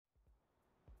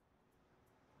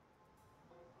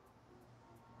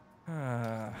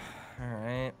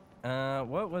Alright.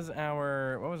 What was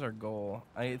our goal?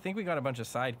 I think we got a bunch of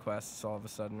side quests all of a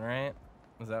sudden, right?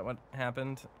 Was that what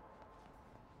happened?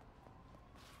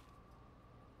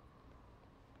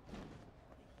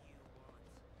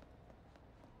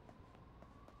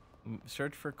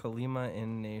 Search for Kalima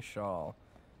in Nayshall.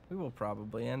 We will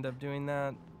probably end up doing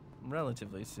that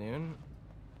relatively soon.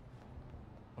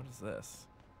 What is this?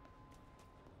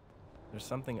 There's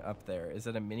something up there. Is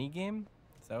it a mini game?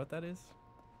 Is that what that is?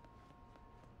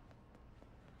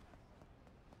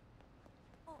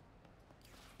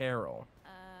 Carol.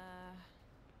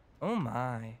 Oh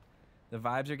my. The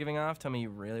vibes you're giving off tell me you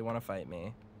really want to fight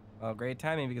me. Well, great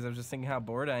timing because I was just thinking how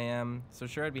bored I am. So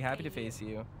sure, I'd be happy to face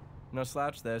you. No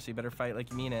slouch though, so you better fight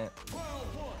like you mean it.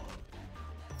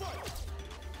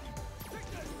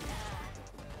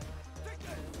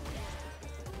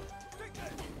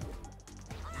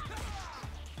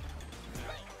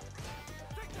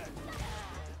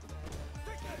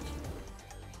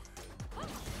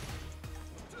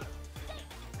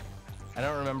 I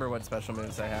don't remember what special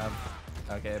moves I have.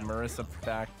 Okay, Marissa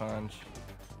back punch.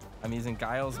 I'm using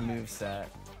Guile's moveset.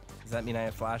 Does that mean I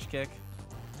have flash kick?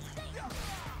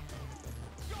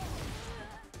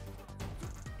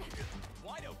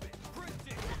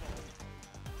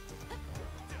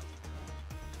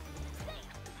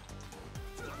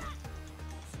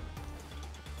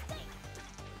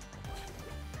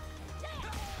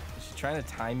 Is she trying to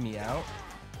time me out?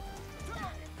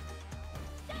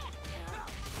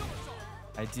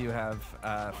 I do have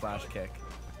flash kick.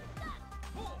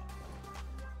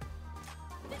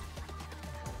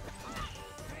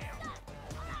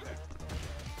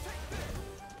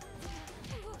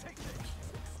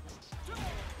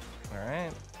 All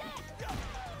right.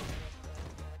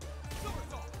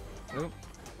 Oop.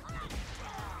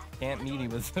 Can't meet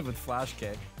him with flash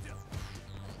kick.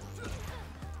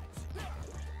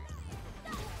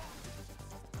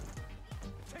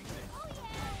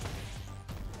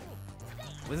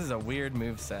 This is a weird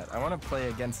moveset. I want to play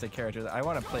against a character that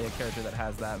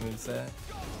has that moveset.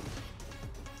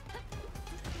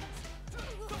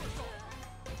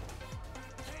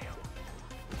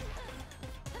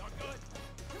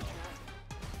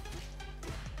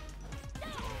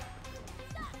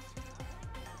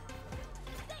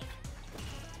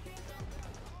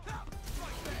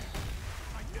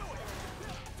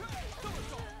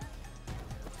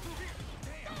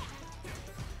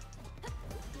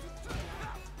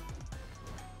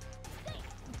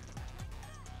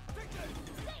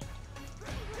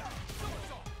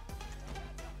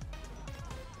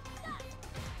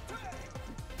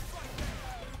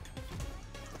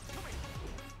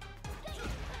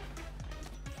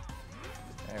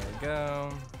 There we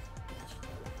go.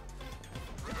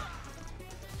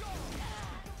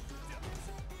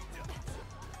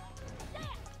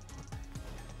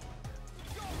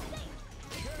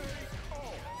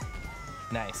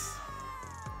 Nice.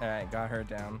 All right, got her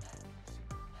down.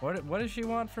 What does she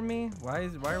want from me? Why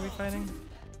are we fighting?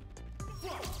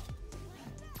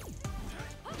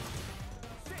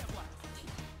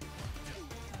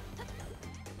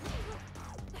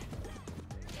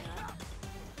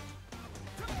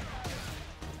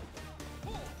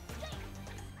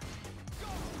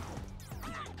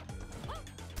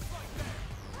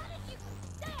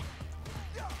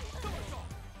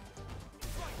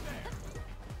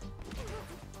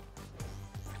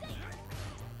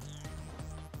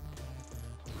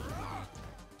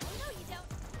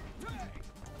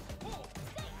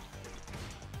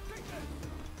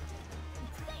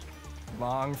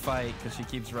 Long fight because she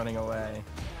keeps running away.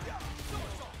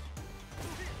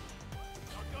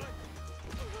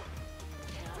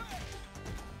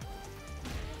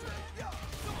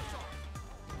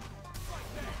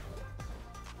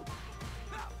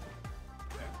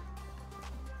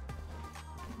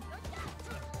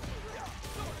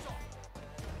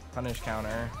 Punish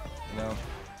counter. Nope.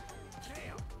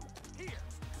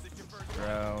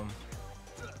 Throw.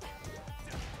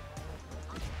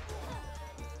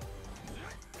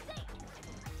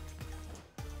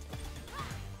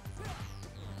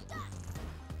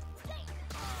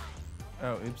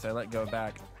 Oh, oops, I let go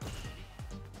back.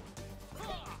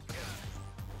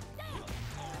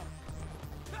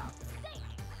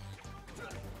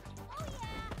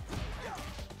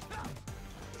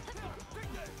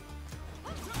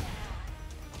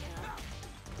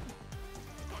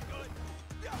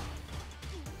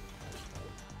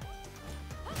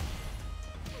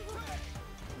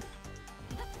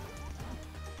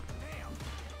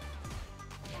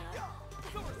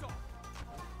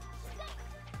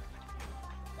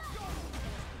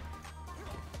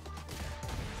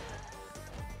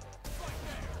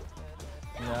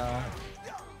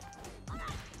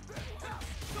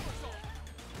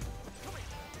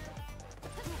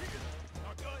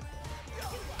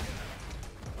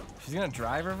 She's gonna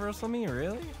drive reversal me?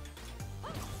 Really?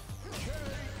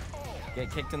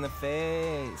 Get kicked in the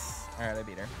face. All right, I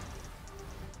beat her.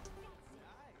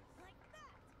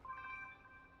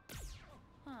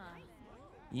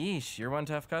 Yeesh, you're one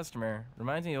tough customer.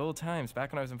 Reminds me of old times,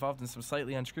 back when I was involved in some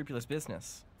slightly unscrupulous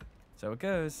business. So it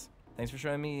goes. Thanks for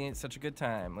showing me such a good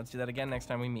time. Let's do that again next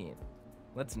time we meet.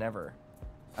 Let's never.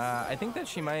 I think that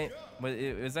she might...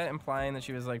 Was that implying that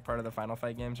she was like part of the Final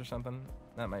Fight games or something?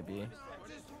 That might be.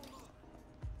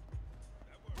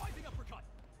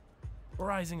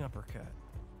 Rising uppercut.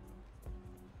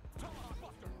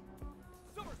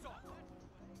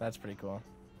 That's pretty cool.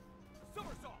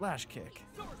 Flash kick.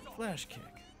 Flash kick.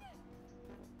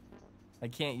 I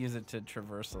can't use it to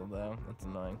traversal though. That's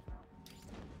annoying.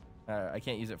 I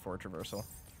can't use it for traversal.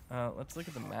 Let's look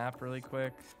at the map really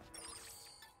quick.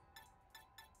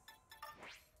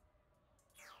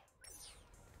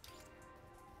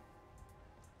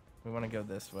 We want to go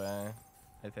this way,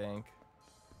 I think.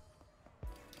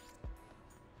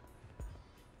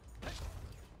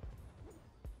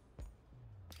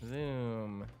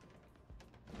 Zoom.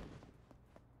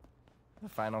 The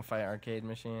Final Fight arcade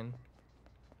machine.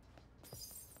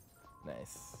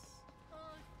 Nice.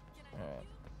 Alright.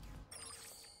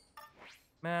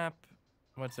 Map.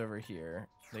 What's over here?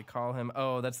 They call him...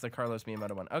 Oh, that's the Carlos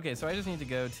Miyamoto one. Okay, so I just need to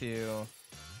go to...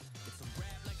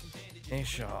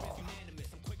 Nayshall.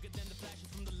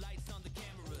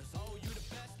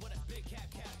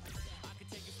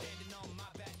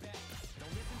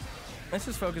 Let's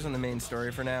just focus on the main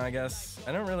story for now, I guess.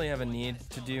 I don't really have a need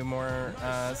to do more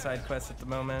side quests at the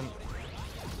moment.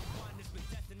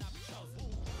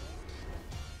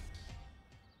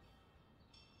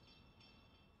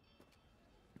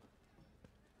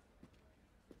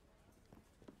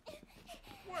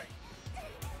 Wait!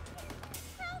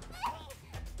 Help me!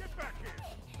 Get back here!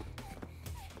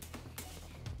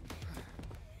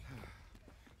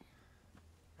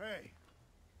 Hey,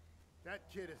 that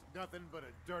kid is nothing but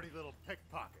a dirty little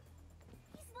pickpocket.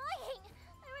 He's lying!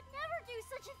 I would never do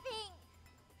such a thing!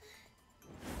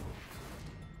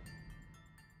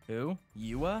 Who?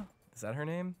 Yua? Is that her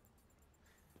name?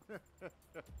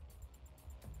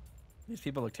 These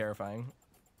people look terrifying.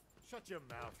 Shut your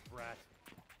mouth, brat.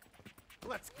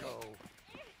 Let's go.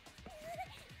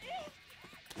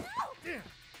 You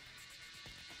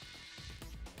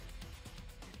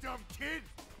dumb kid!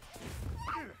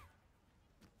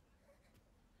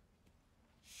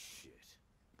 Shit.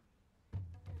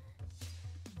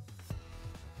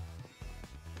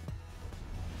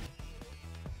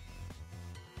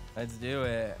 Let's do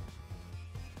it.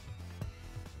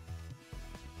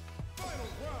 Final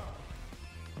round.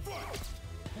 Fight.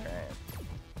 Alright.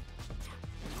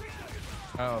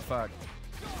 Oh, fuck.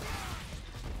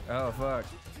 Oh, fuck.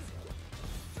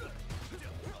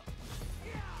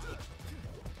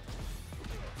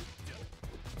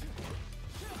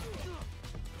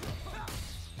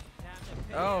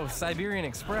 Oh, Siberian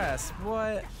Express.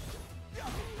 What?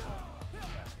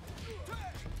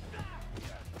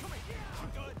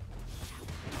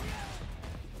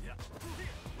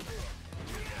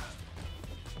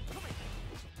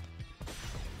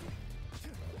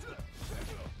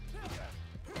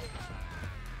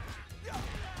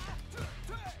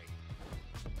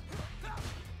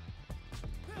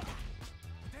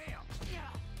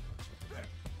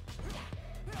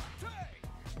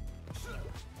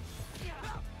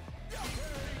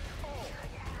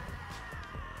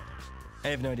 I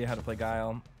have no idea how to play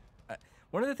Guile.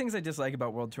 One of the things I dislike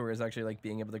about World Tour is actually like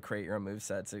being able to create your own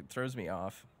movesets. It throws me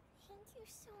off. Thank you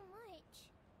so much.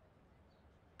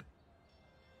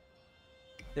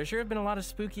 There sure have been a lot of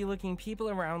spooky looking people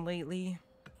around lately.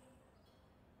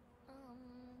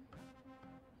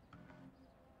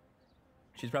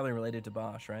 She's probably related to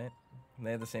Bosch, right?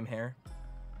 They have the same hair.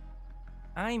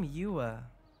 I'm Yua.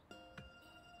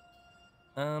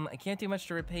 I can't do much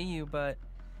to repay you, but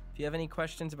if you have any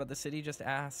questions about the city, just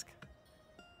ask.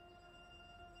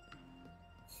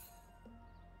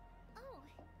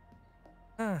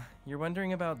 You're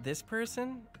wondering about this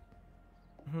person?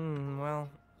 Well,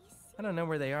 I don't know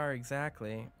where they are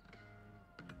exactly.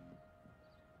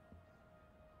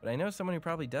 But I know someone who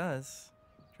probably does.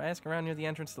 Try asking around near the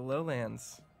entrance to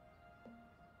Lowlands.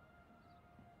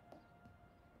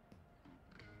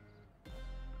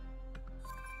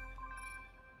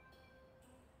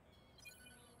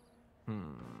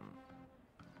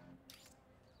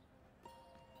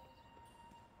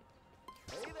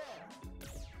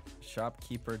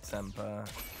 Shopkeeper Tsempa.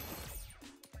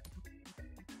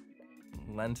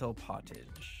 Lentil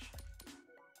pottage.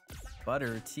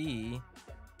 Butter tea.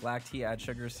 Black tea, add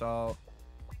sugar, salt,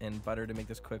 and butter to make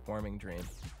this quick warming drink.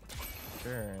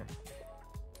 Sure.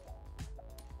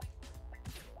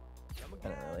 I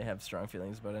don't really have strong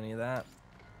feelings about any of that.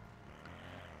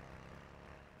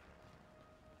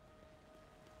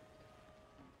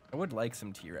 I would like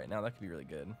some tea right now. That could be really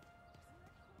good.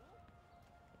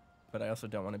 But I also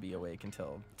don't want to be awake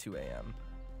until 2 a.m.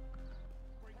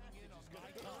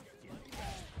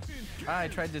 I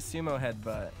tried to sumo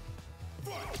headbutt.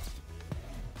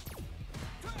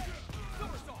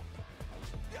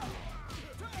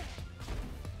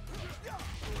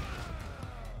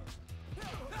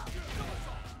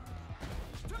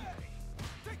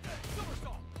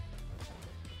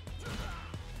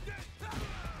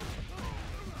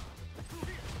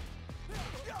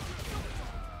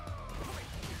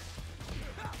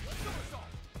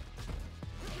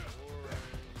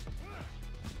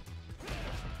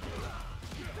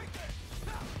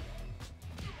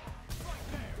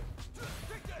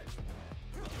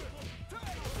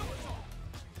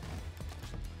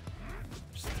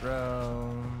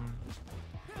 Throw.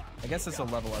 I guess this will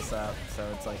level us up, so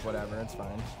it's like whatever, it's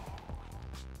fine.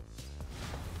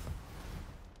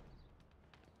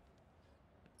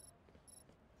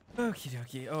 Okie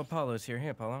dokie. Oh, Apollo's here. Hey,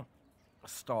 Apollo.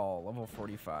 Stall, level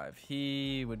 45.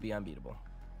 He would be unbeatable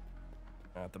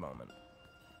at the moment.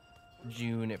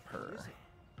 Juniper.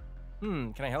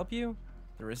 Can I help you?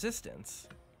 The Resistance.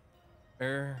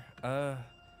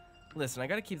 Listen, I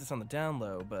gotta keep this on the down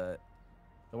low, but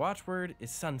the watchword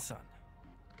is Sun Sun.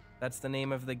 That's the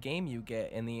name of the game you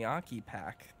get in the Aki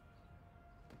pack.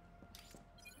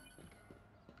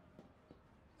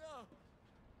 No.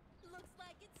 Looks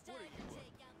like it's time to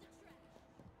take out the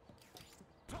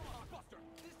trash. Buster,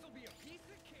 this'll be a piece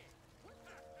of cake.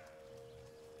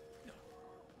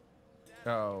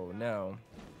 Oh no.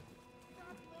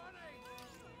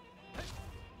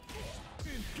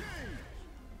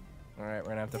 Alright, we're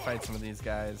gonna have to fight some of these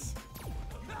guys.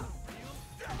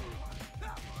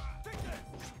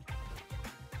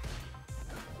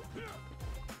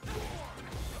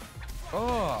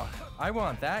 Oh, I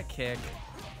want that kick.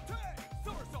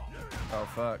 Oh,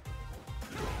 fuck.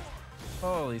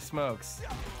 Holy smokes.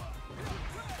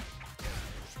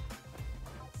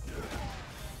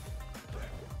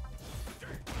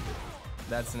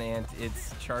 That's an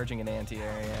it's charging an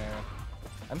anti-air, yeah.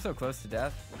 I'm so close to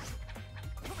death.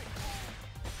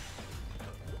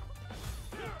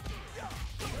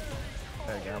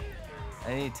 There we go.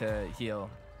 I need to heal.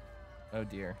 Oh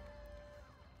dear.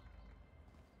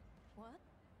 What?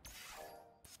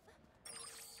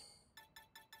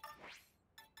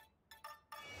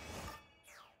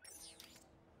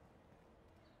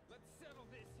 Let's settle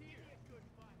this here.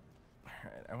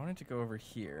 Alright, I wanted to go over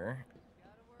here.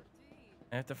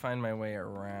 I have to find my way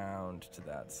around to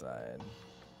that side.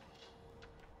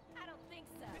 I don't think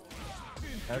so.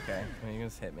 Okay, well, you can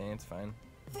just hit me, it's fine.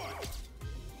 Not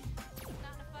in a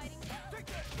fighting game.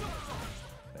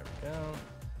 There we go.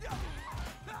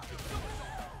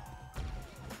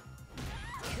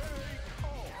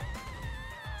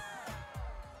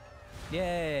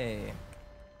 Yay!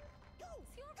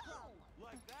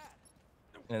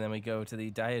 And then we go to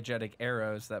the diegetic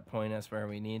arrows that point us where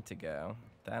we need to go.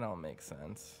 That all makes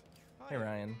sense. Hey,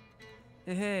 Ryan.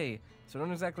 Hey, so I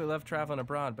don't exactly love traveling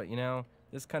abroad, but you know,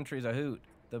 this country's a hoot.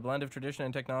 The blend of tradition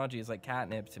and technology is like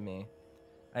catnip to me.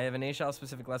 I have a Nayshall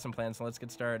specific lesson plan, so let's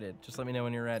get started. Just let me know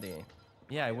when you're ready.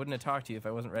 Yeah, I wouldn't have talked to you if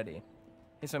I wasn't ready.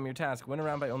 Hey, so your task, win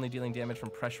around by only dealing damage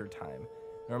from pressure time.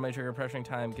 Normally trigger pressuring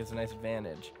time gives a nice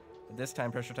advantage, but this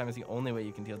time pressure time is the only way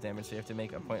you can deal damage, so you have to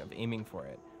make a point of aiming for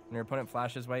it. When your opponent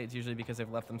flashes white, it's usually because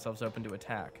they've left themselves open to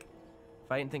attack.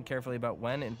 Fight and think carefully about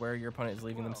when and where your opponent is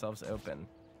leaving themselves open.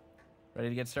 Ready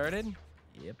to get started?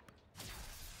 Yep.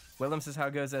 Willem says, how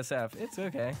goes SF? It's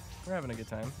okay. We're having a good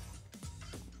time.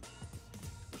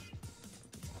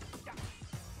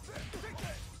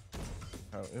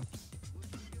 Oh, oops.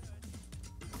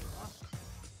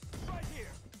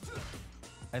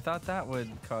 I thought that would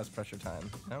cause pressure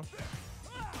time. No?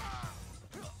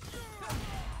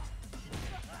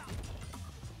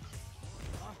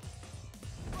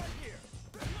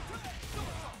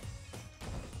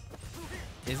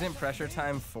 Isn't pressure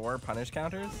time for punish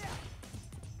counters?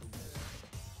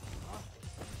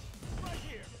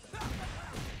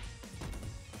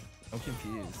 I'm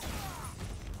confused.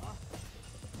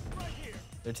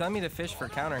 They're telling me to fish for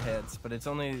counter hits, but it's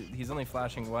only he's only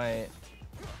flashing white.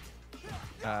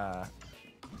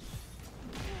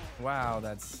 Wow,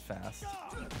 that's fast.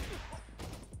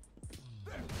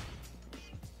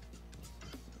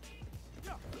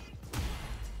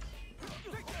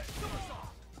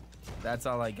 That's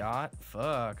all I got?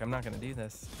 Fuck, I'm not gonna do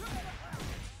this.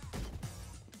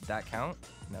 That count?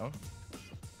 No.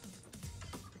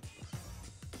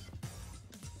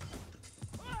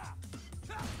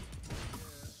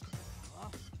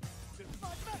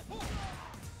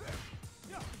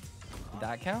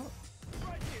 that count?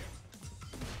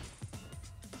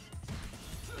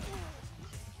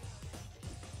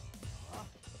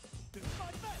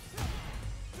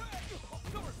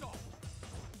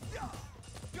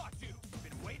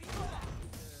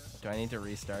 Do I need to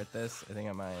restart this? I think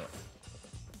I might.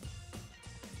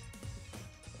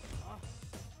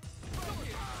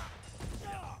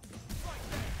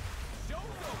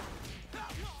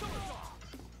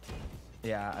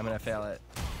 Yeah, I'm gonna fail it.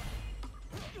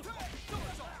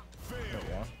 There we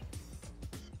go.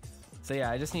 So yeah,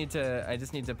 I just need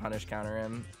to punish counter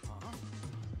him.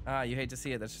 Ah, you hate to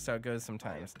see it. That's just how it goes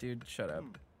sometimes. Dude, shut up.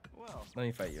 Let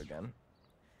me fight you again.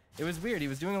 It was weird. He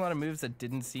was doing a lot of moves that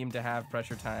didn't seem to have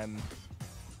pressure time.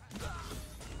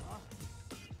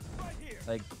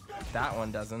 Like, that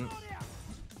one doesn't.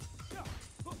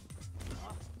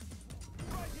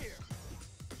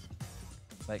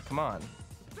 Like, come on.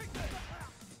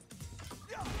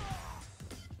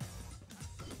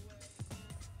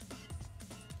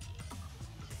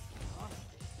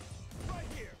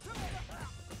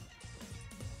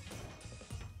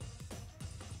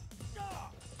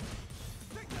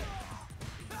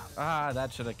 Ah,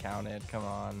 that should have counted. Come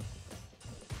on.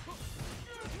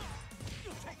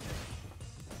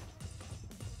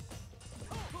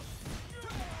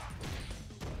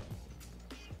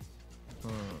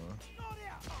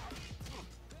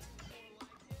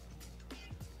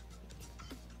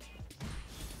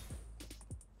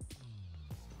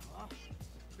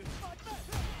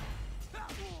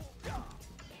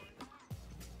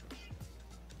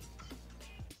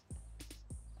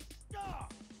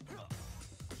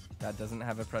 That doesn't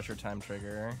have a pressure time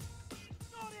trigger.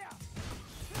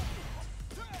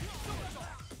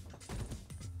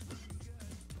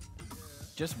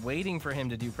 Just waiting for him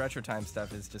to do pressure time stuff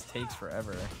just takes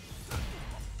forever.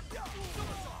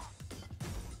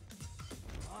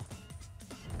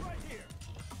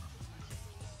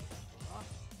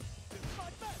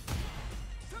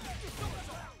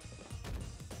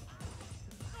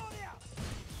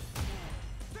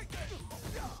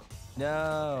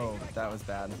 No, that was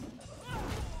bad.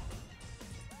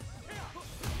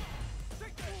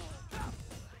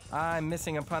 I'm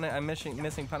missing a punish. I'm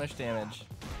missing punish damage.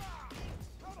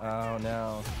 Oh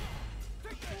no.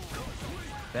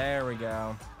 There we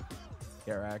go.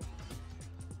 Get wrecked.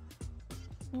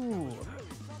 Ooh,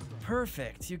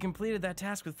 perfect. You completed that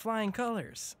task with flying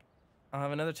colors. I'll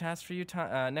have another task for you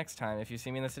next time. If you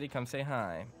see me in the city, come say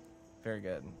hi. Very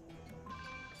good.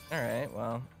 All right.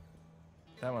 Well.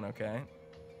 That one okay.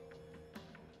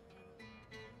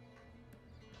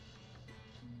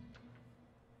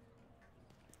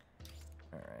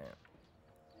 Alright.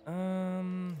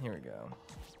 Here we go.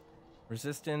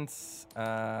 Resistance,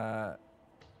 Katawana.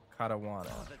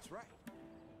 Oh, that's right.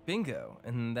 Bingo,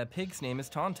 and that pig's name is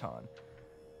Tauntaun.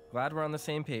 Glad we're on the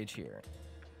same page here.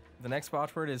 The next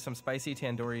watchword is some spicy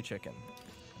tandoori chicken.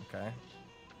 Okay.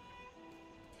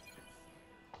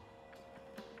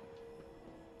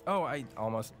 Oh, I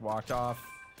almost walked off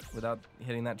without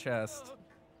hitting that chest.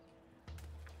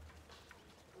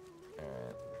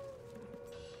 Alright.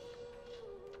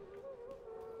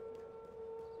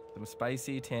 Some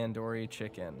spicy tandoori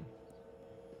chicken.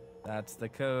 That's the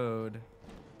code.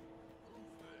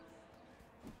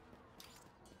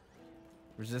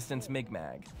 Resistance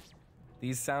Migmag.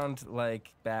 These sound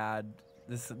like bad.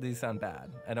 These sound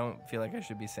bad. I don't feel like I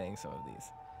should be saying some of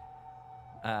these.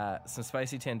 Some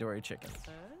spicy tandoori chicken.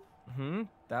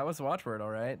 That was watchword, all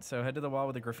right. So head to the wall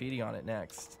with the graffiti on it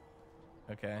next.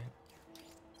 Okay.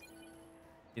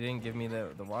 You didn't give me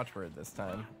the watchword this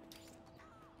time.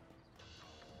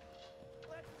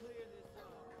 Let's clear this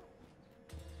up.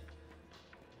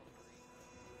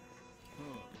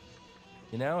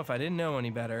 You know, if I didn't know any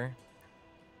better,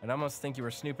 I'd almost think you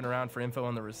were snooping around for info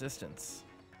on the resistance.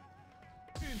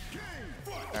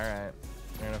 All right,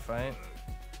 you're gonna fight.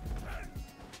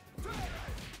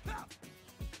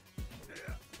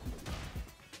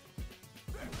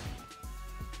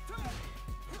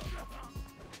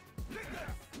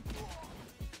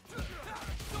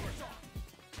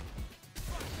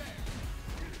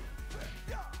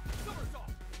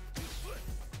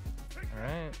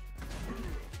 Alright.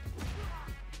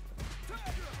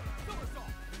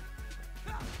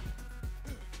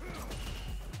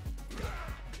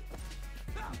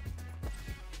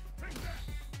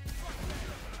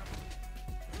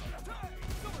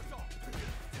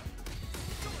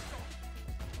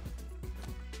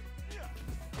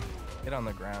 Get on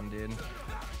the ground, dude.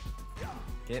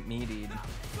 Get meatied.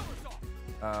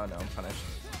 Oh no, I'm punished.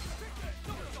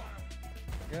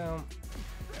 Go.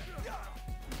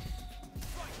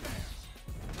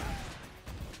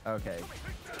 Okay.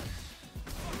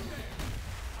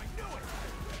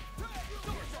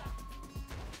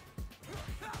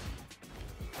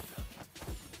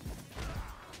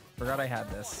 Forgot I had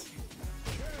this.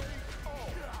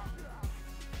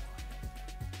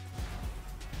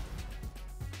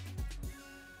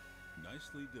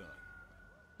 Nicely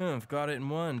done. I've got it in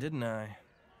one, didn't I?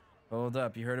 Hold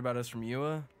up, you heard about us from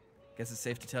Yua? Guess it's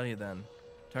safe to tell you then.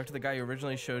 Talk to the guy who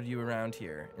originally showed you around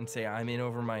here and say I'm in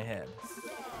over my head.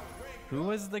 Who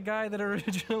was the guy that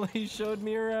originally showed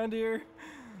me around here?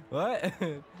 What?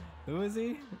 Who is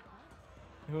he?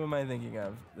 Who am I thinking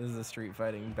of? This is a street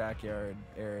fighting backyard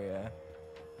area.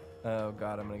 Oh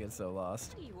god, I'm gonna get so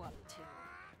lost. What are you up to?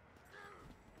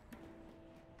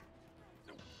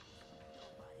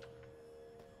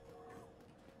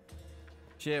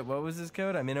 Shit, what was his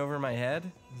code? I'm in over my head?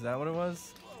 Is that what it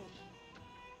was?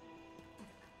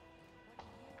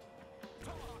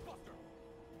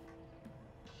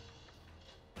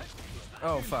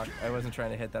 Oh fuck, I wasn't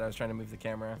trying to hit that, I was trying to move the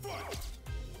camera.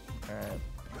 Alright.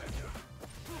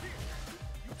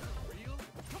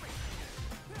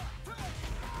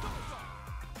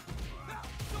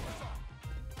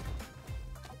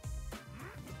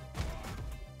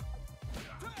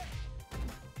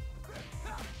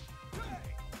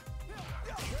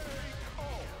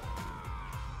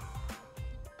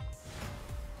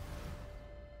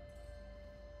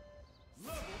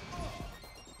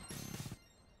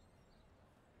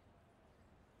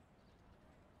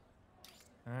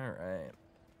 Alright.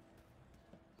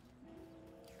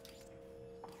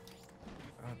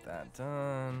 Got that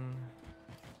done.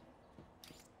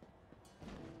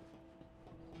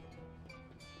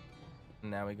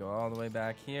 Now we go all the way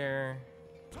back here.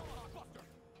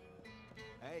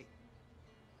 Hey.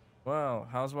 Whoa,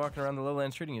 how's walking around the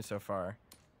lowlands treating you so far?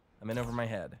 I'm in over my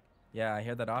head. Yeah, I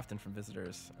hear that often from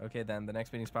visitors. Okay then, the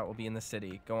next meeting spot will be in the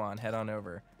city. Go on, head on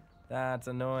over. That's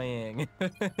annoying.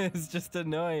 It's just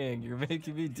annoying. You're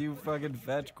making me do fucking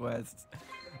fetch quests.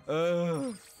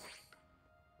 Ugh.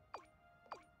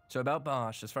 So about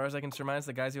Bosch, as far as I can surmise,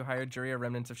 the guys who hired Jury are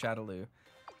remnants of Shadowloo.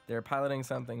 They're piloting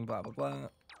something, blah, blah, blah.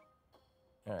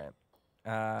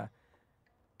 Alright.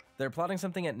 They're plotting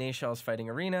something at Nayshall's fighting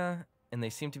arena, and they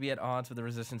seem to be at odds with the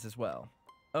Resistance as well.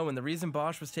 Oh, and the reason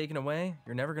Bosch was taken away?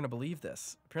 You're never going to believe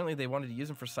this. Apparently they wanted to use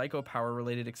him for psycho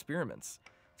power-related experiments.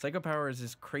 Psycho power is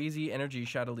this crazy energy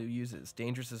Shadowloo uses,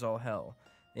 dangerous as all hell.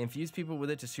 They infuse people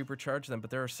with it to supercharge them, but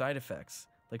there are side effects,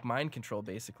 like mind control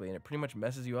basically, and it pretty much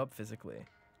messes you up physically.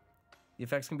 The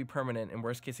effects can be permanent, and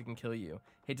worst case it can kill you.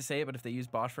 Hate to say it, but if they use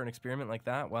Bosch for an experiment like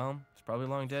that, well, it's probably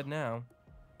long dead now.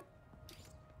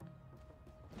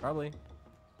 Probably.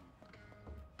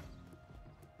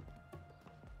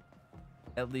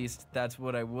 At least that's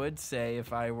what I would say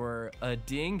if I were a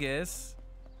dingus.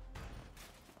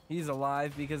 He's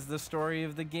alive because the story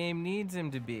of the game needs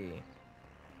him to be.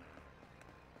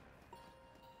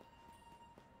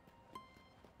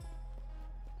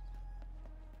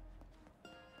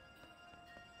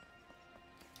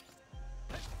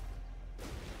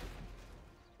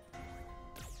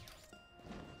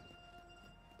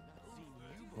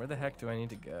 Where the heck do I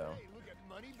need to go? Hey, look at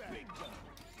money back.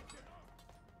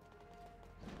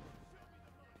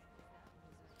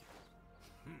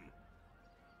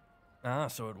 Ah,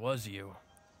 so it was you.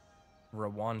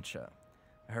 Rawancha.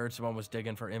 I heard someone was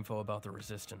digging for info about the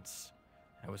Resistance.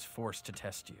 I was forced to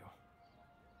test you.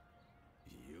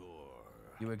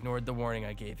 You ignored the warning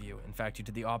I gave you. In fact, you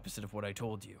did the opposite of what I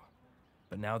told you.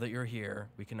 But now that you're here,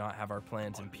 we cannot have our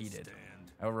plans impeded.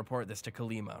 I will report this to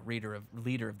Kalima,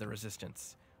 leader of the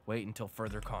Resistance. Wait until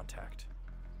further contact.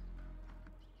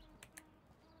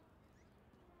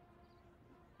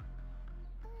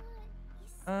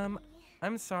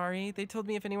 I'm sorry. They told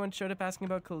me if anyone showed up asking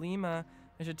about Kalima,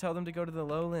 I should tell them to go to the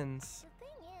lowlands. The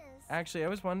thing is, Actually, I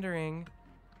was wondering,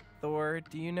 Thor,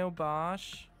 do you know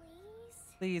Bosch?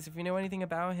 Please, if you know anything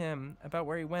about him, about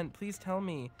where he went, please tell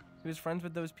me. He was friends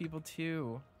with those people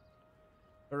too.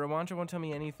 But Rawancha won't tell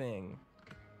me anything.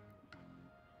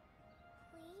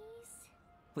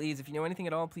 Please, if you know anything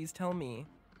at all, please tell me.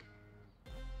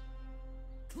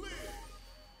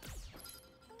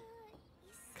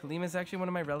 Kalima's actually one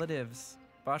of my relatives.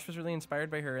 Bosch was really inspired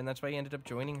by her, and that's why he ended up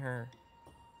joining her.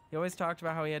 He always talked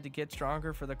about how he had to get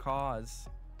stronger for the cause.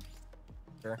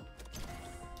 Sure.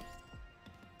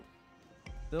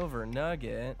 Silver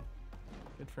nugget.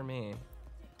 Good for me.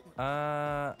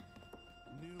 I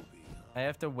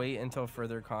have to wait until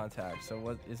further contact. So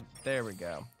what is... There we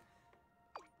go.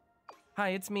 Hi,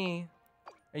 it's me.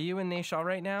 Are you in Nayshall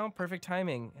right now? Perfect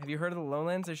timing. Have you heard of the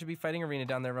Lowlands? There should be fighting arena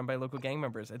down there run by local gang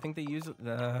members. I think they use it.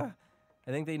 I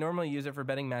think they normally use it for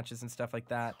betting matches and stuff like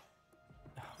that.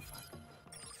 Oh, fuck.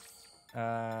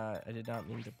 I did not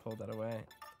mean to pull that away.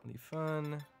 It'll be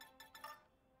fun.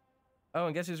 Oh,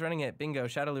 and guess who's running it? Bingo,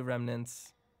 Shadowloo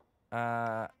Remnants.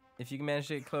 If you can manage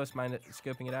to get close, mind it,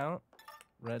 scoping it out.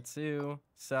 Retsu,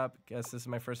 sup? Guess this is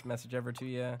my first message ever to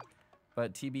you.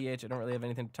 But TBH, I don't really have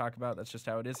anything to talk about. That's just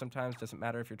how it is sometimes. Doesn't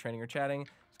matter if you're training or chatting.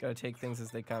 Just gotta take things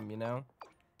as they come, you know?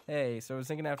 Hey, so I was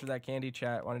thinking after that candy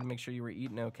chat, wanted to make sure you were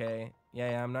eating okay.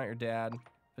 Yeah, I'm not your dad.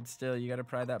 But still, you gotta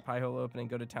pry that pie hole open and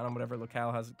go to town on whatever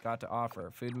locale has got to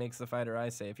offer. Food makes the fighter, I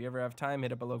say. If you ever have time,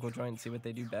 hit up a local joint and see what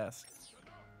they do best.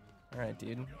 Alright,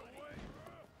 dude.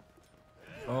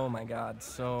 Oh my god,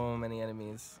 so many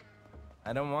enemies.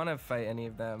 I don't want to fight any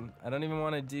of them. I don't even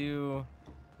want to do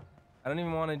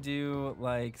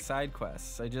like side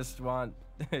quests. I just want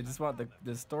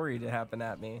the story to happen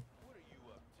at me.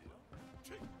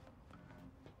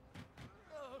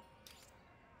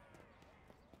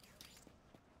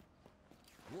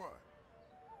 What?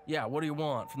 Yeah, what do you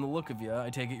want? From the look of you, I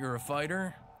take it you're a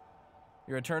fighter?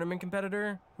 You're a tournament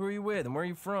competitor? Who are you with and where are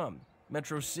you from?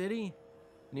 Metro City?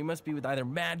 And you must be with either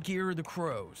Mad Gear or the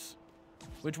Crows.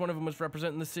 Which one of them was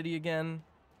representing the city again?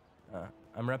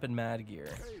 I'm repping Mad Gear.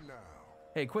 Hey now.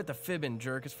 Hey, quit the fibbing,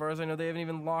 jerk. As far as I know, they haven't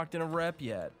even locked in a rep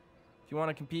yet. If you want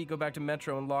to compete, go back to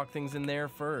Metro and lock things in there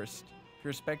first. If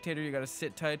you're a spectator, you gotta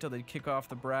sit tight till they kick off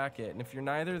the bracket. And if you're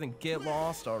neither, then get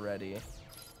lost already.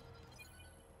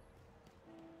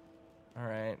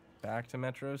 Alright, back to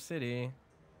Metro City.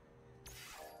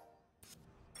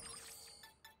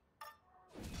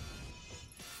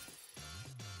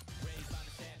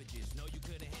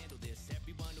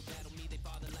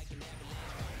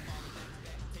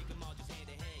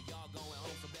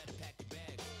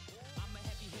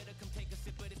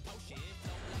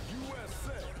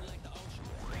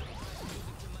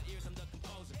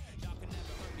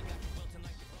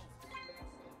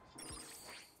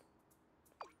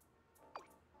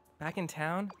 Back in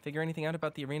town? Figure anything out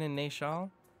about the arena in Nayshall?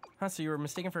 Huh, so you were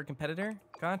mistaken for a competitor?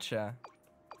 Gotcha.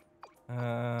 You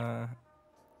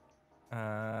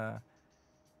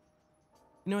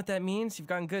know what that means? You've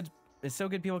gotten good. It's so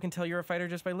good people can tell you're a fighter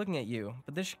just by looking at you.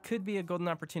 But this could be a golden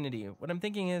opportunity. What I'm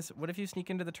thinking is, what if you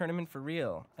sneak into the tournament for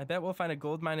real? I bet we'll find a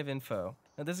gold mine of info.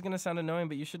 Now this is gonna sound annoying,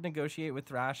 but you should negotiate with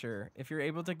Thrasher. If you're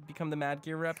able to become the Mad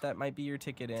Gear rep, that might be your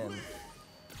ticket in.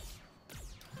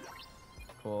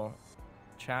 Cool.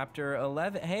 Chapter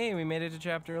 11. Hey, we made it to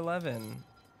chapter 11.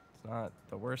 It's not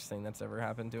the worst thing that's ever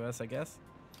happened to us, I guess.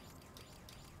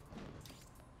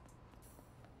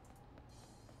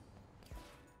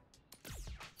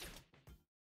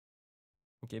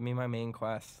 Give me my main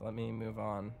quest. Let me move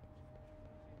on.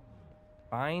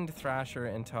 Find Thrasher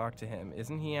and talk to him.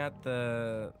 Isn't he at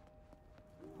the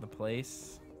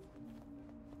place?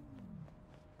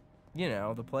 You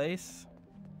know, the place.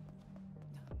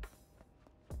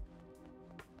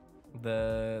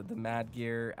 The Mad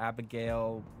Gear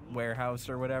Abigail warehouse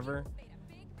or whatever.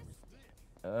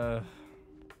 I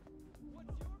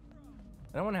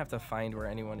don't want to have to find where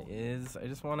anyone is. I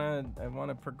want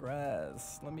to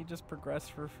progress. Let me just progress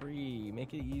for free.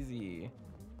 Make it easy.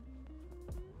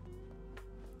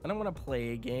 I don't want to play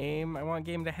a game. I want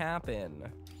a game to happen.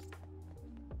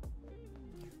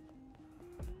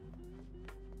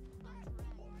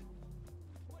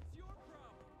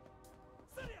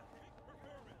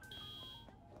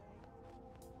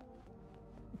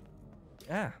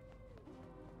 Ah.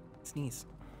 Sneeze.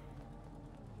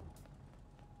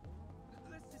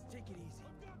 Let's just take it easy.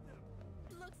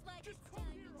 Looks like it's time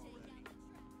to take out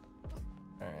the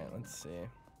trash. Alright, let's see.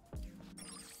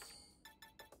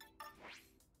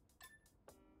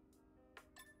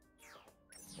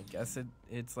 I guess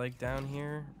it's like down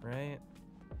here, right?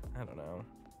 I don't know.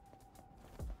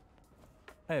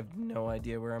 I have no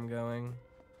idea where I'm going.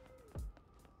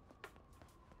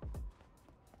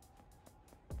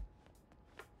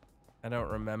 I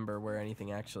don't remember where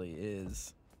anything actually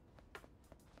is.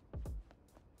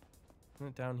 Isn't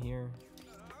it down here?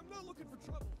 I'm not looking for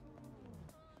trouble.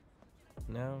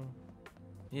 No?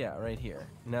 Yeah, right here.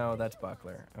 No, that's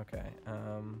Buckler. Okay.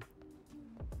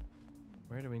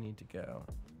 Where do we need to go?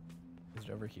 Is it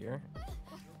over here? What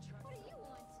do you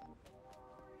want?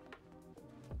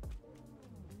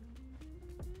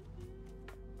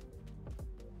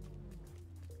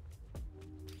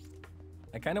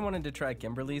 I kind of wanted to try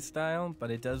Kimberly's style,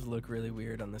 but it does look really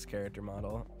weird on this character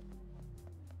model.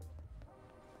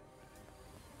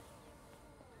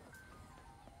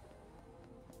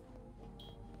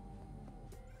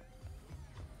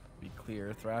 Be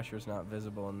clear, Thrasher's not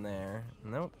visible in there.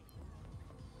 Nope.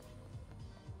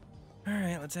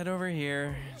 Alright, let's head over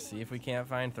here, see if we can't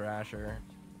find Thrasher.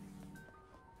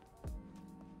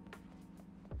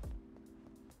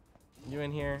 You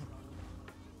in here?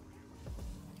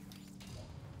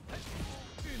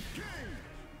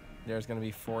 There's gonna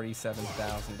be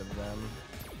 47,000 of them.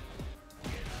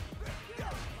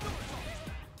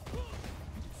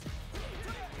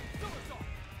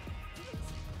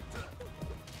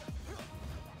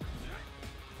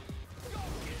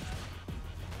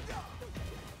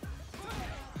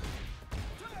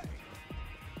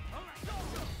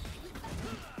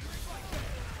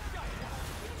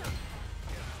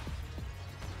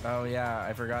 Oh yeah,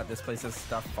 I forgot this place has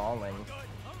stuff falling.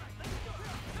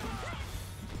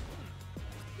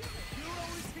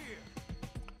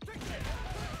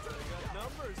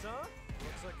 Numbers, huh?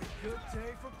 Looks like a good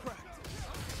day for practice.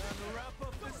 Time to wrap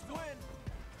up this win.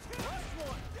 Last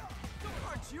one.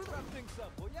 Aren't you wrap things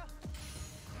up, will ya?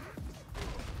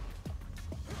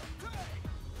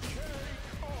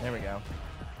 There we go.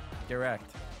 Direct.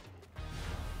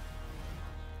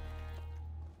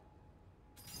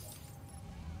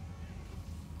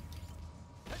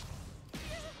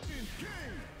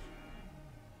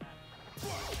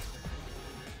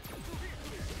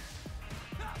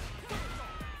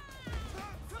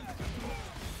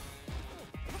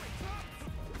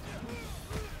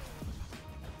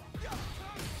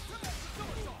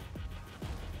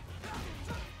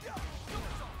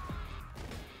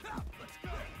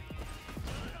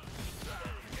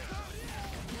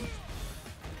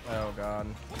 Oh god.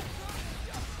 Do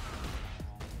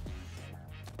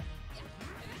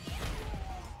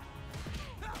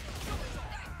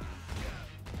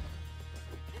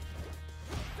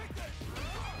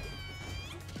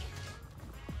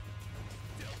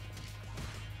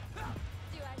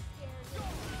I scare you?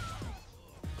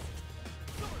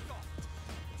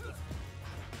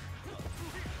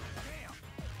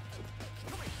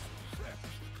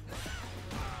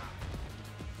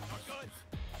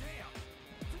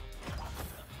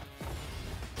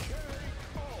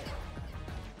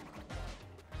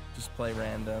 Just play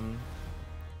random.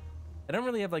 I don't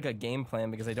really have like a game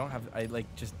plan because I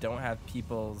just don't have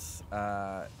people's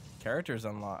characters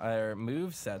unlocked or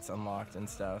move sets unlocked and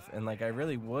stuff, and like I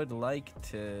really would like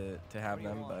to have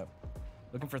them, but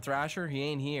looking for Thrasher, he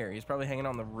ain't here. He's probably hanging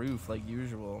on the roof like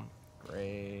usual.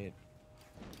 Great.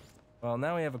 Well,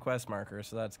 now we have a quest marker,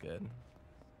 so that's good.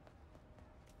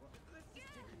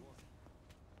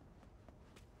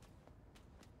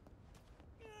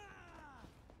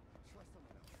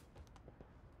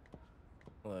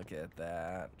 Look at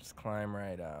that. Just climb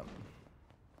right up.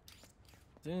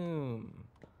 Zoom.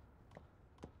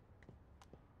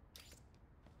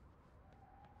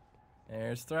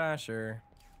 There's Thrasher.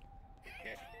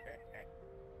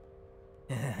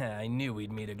 I knew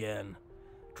we'd meet again.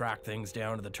 Track things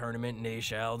down to the tournament in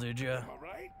Nayshall, did ya? All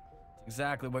right.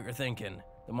 Exactly what you're thinking.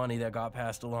 The money that got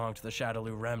passed along to the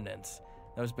Shadowloo remnants.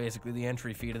 That was basically the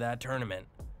entry fee to that tournament.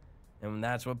 And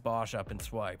that's what Bosch up and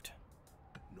swiped.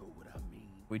 Know what I mean?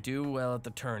 We do well at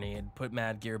the tourney and put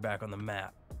Mad Gear back on the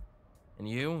map. And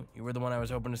you were the one I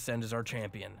was hoping to send as our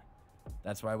champion.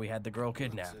 That's why we had the girl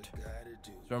kidnapped.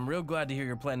 So I'm real glad to hear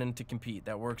you're planning to compete.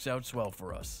 That works out swell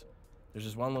for us. There's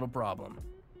just one little problem.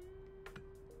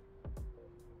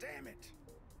 Damn it.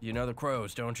 You know the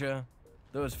crows, don't you?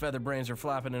 Those feather brains are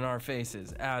flapping in our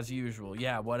faces, as usual.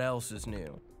 Yeah, what else is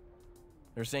new?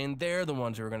 They're saying they're the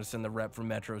ones who are going to send the rep from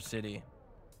Metro City.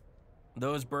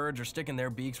 Those birds are sticking their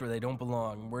beaks where they don't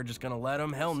belong. We're just going to let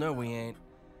them? Hell no, we ain't.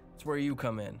 That's where you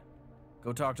come in.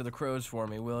 Go talk to the crows for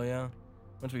me, will ya?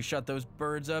 Once we shut those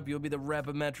birds up, you'll be the rep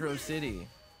of Metro City.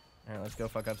 All right, let's go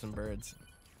fuck up some birds.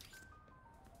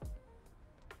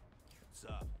 What's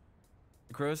up?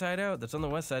 The crows hideout? That's on the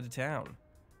west side of town.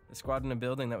 They squatted in a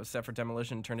building that was set for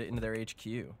demolition and turned it into their HQ.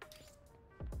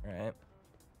 All right,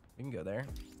 we can go there.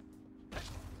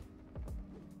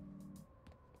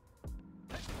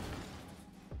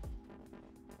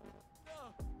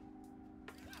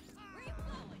 Where you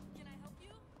going? Can I help you?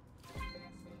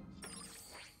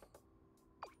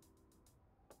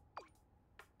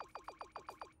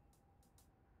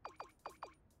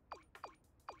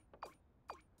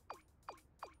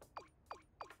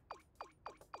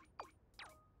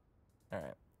 All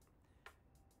right.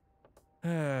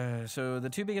 So the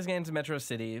two biggest games in Metro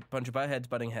City, bunch of butt heads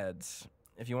butting heads.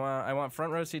 If you want, I want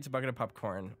front row seats, a bucket of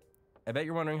popcorn. I bet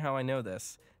you're wondering how I know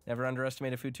this. Never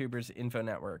underestimate a FoodTuber's info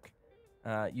network.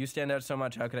 You stand out so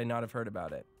much, how could I not have heard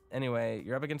about it? Anyway,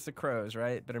 you're up against the crows,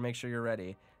 right? Better make sure you're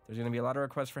ready. There's going to be a lot of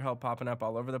requests for help popping up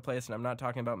all over the place, and I'm not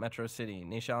talking about Metro City,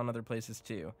 Nayshall and other places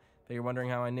too. But you're wondering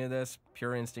how I knew this?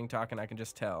 Pure instinct talking, I can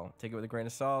just tell. Take it with a grain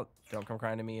of salt. Don't come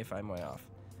crying to me if I'm way off.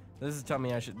 This is telling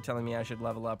me I should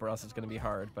level up or else it's going to be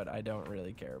hard, but I don't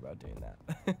really care about doing that.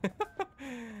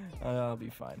 I'll be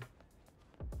fine.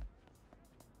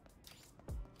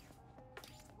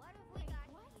 What have we got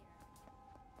here?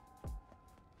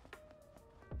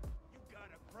 You got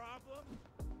a problem?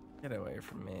 Get away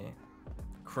from me.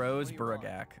 Crows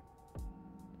Buragak.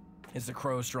 It's the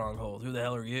Crow Stronghold. Who the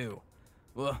hell are you?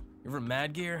 Well, you're from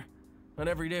Mad Gear? Not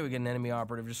every day we get an enemy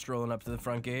operative just strolling up to the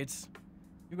front gates.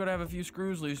 You gotta have a few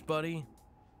screws loose, buddy.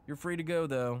 You're free to go,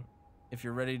 though. If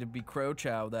you're ready to be Crow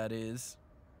Chow, that is.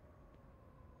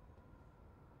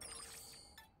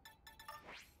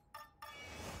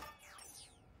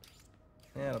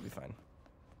 Yeah, it'll be fine.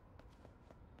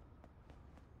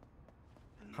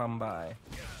 Come by.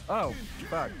 Oh,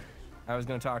 fuck. I was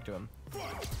gonna talk to him.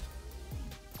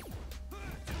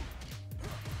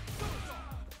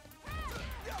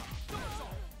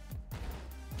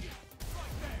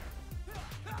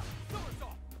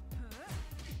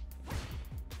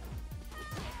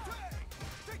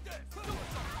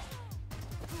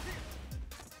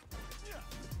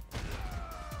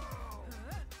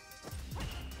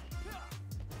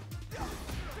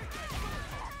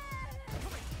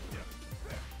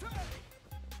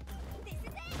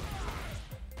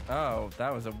 Oh,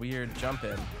 that was a weird jump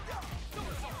in.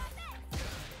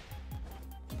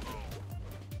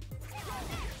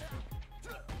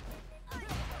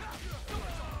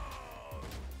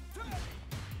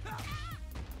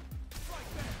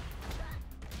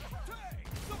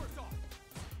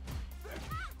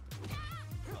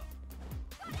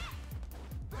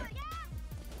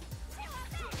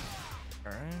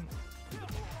 All right.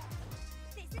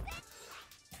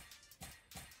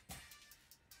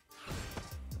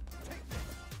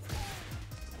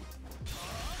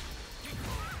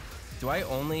 Do I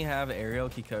only have aerial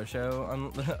Kikosho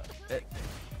on?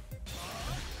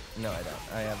 No, I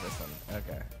don't. I have this one.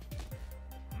 Okay.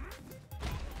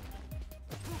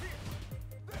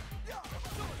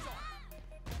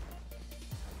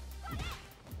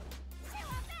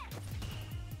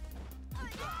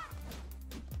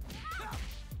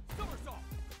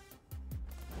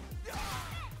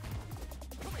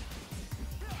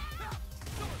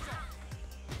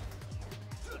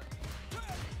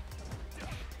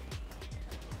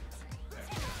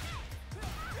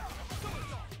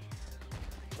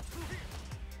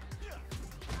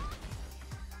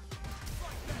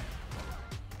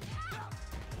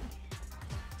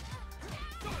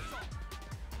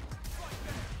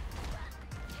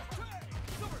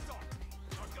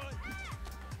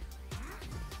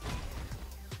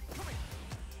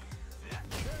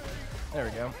 There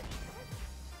we go.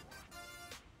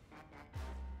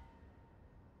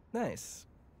 Nice.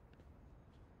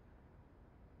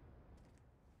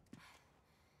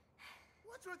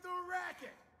 What's with the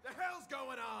racket? The hell's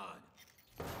going on?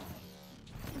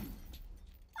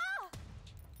 Ah!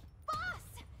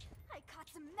 Boss! I caught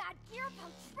some mad gear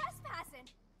punk trespassing.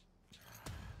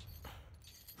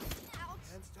 Ouch.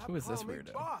 And stop Who is this calling me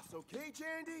weirdo? boss, okay,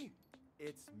 Jandy?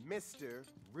 It's Mr.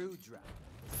 Rudra.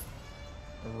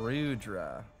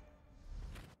 Rudra.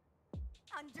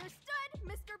 Understood,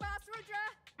 Mr. Boss Rudra.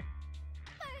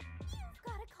 But you've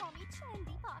got to call me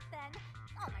Chandy Pop then.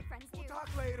 All my friends do. We'll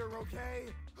talk later, okay?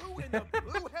 Who in the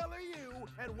blue hell are you,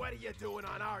 and what are you doing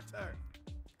on our turf?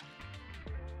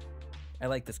 I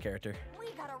like this character.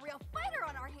 We got a real fighter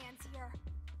on our hands here.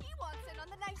 He wants in on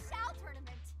the Nayshall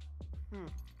tournament.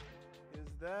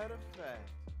 Is that a fact?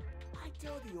 I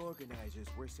tell the organizers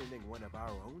we're sending one of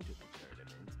our own to the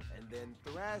tournament, and then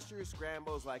Thrasher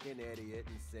scrambles like an idiot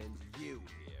and sends you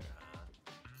here, huh?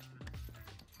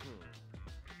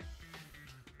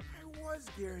 I was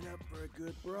gearing up for a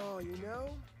good brawl, you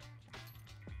know?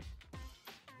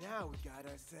 Now we got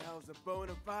ourselves a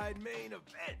bona fide main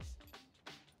event.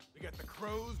 We got the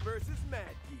Crows versus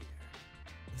Mad Gear.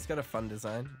 He's got a fun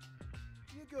design.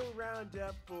 You go round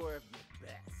up four of your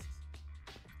best.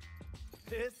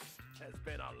 This has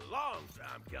been a long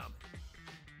time coming.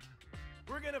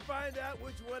 We're gonna find out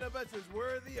which one of us is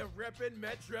worthy of repping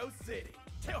Metro City.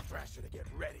 Tell Thrasher to get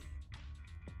ready.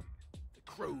 The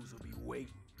Crows will be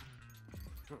waiting.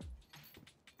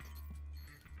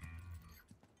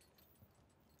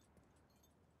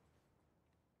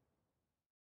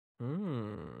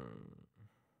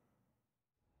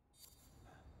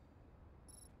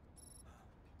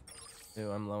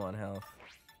 Ooh, I'm low on health.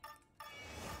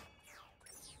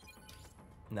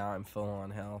 Now I'm full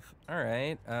on health.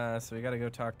 Alright, so we gotta go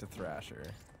talk to Thrasher.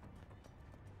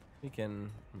 We can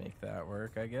make that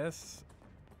work, I guess.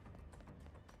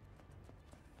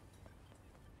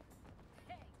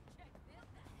 Hey, check this out.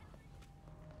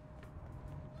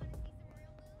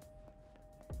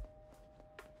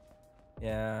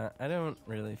 Yeah, I don't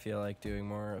really feel like doing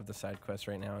more of the side quests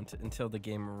right now until the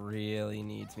game really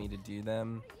needs me to do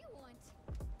them. What do you want?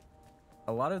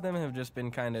 A lot of them have just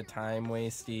been kind of time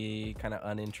wasty, kind of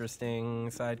uninteresting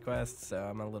side quests, so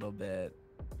I'm a little bit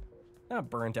not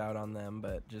burnt out on them,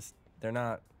 but just they're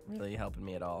not really helping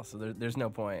me at all. So there's no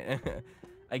point.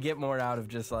 I get more out of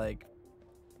just like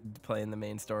playing the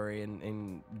main story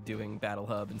and doing Battle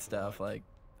Hub and stuff. Like,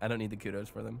 I don't need the kudos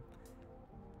for them.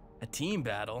 A team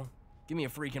battle? Give me a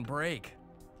freaking break.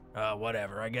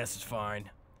 Whatever, I guess it's fine.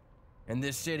 In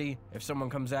this city, if someone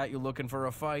comes at you looking for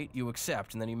a fight, you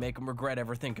accept, and then you make them regret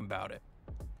ever thinking about it.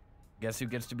 Guess who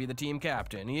gets to be the team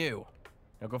captain? You.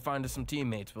 Now go find us some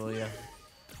teammates, will you?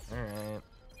 Alright.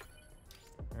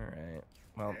 Alright.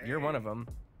 Well, you're one of them.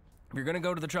 If you're gonna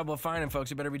go to the trouble of finding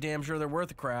folks, you better be damn sure they're worth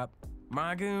the crap.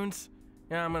 My goons?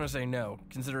 Yeah, I'm gonna say no,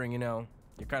 considering, you know,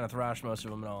 you kind of thrashed most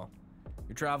of them and all.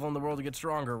 You're traveling the world to get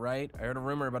stronger, right? I heard a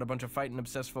rumor about a bunch of fighting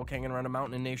obsessed folk hanging around a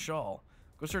mountain in Nayshall.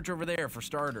 Go search over there for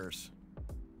starters.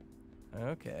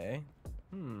 Okay.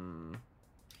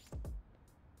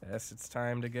 Guess it's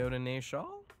time to go to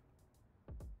Nayshall?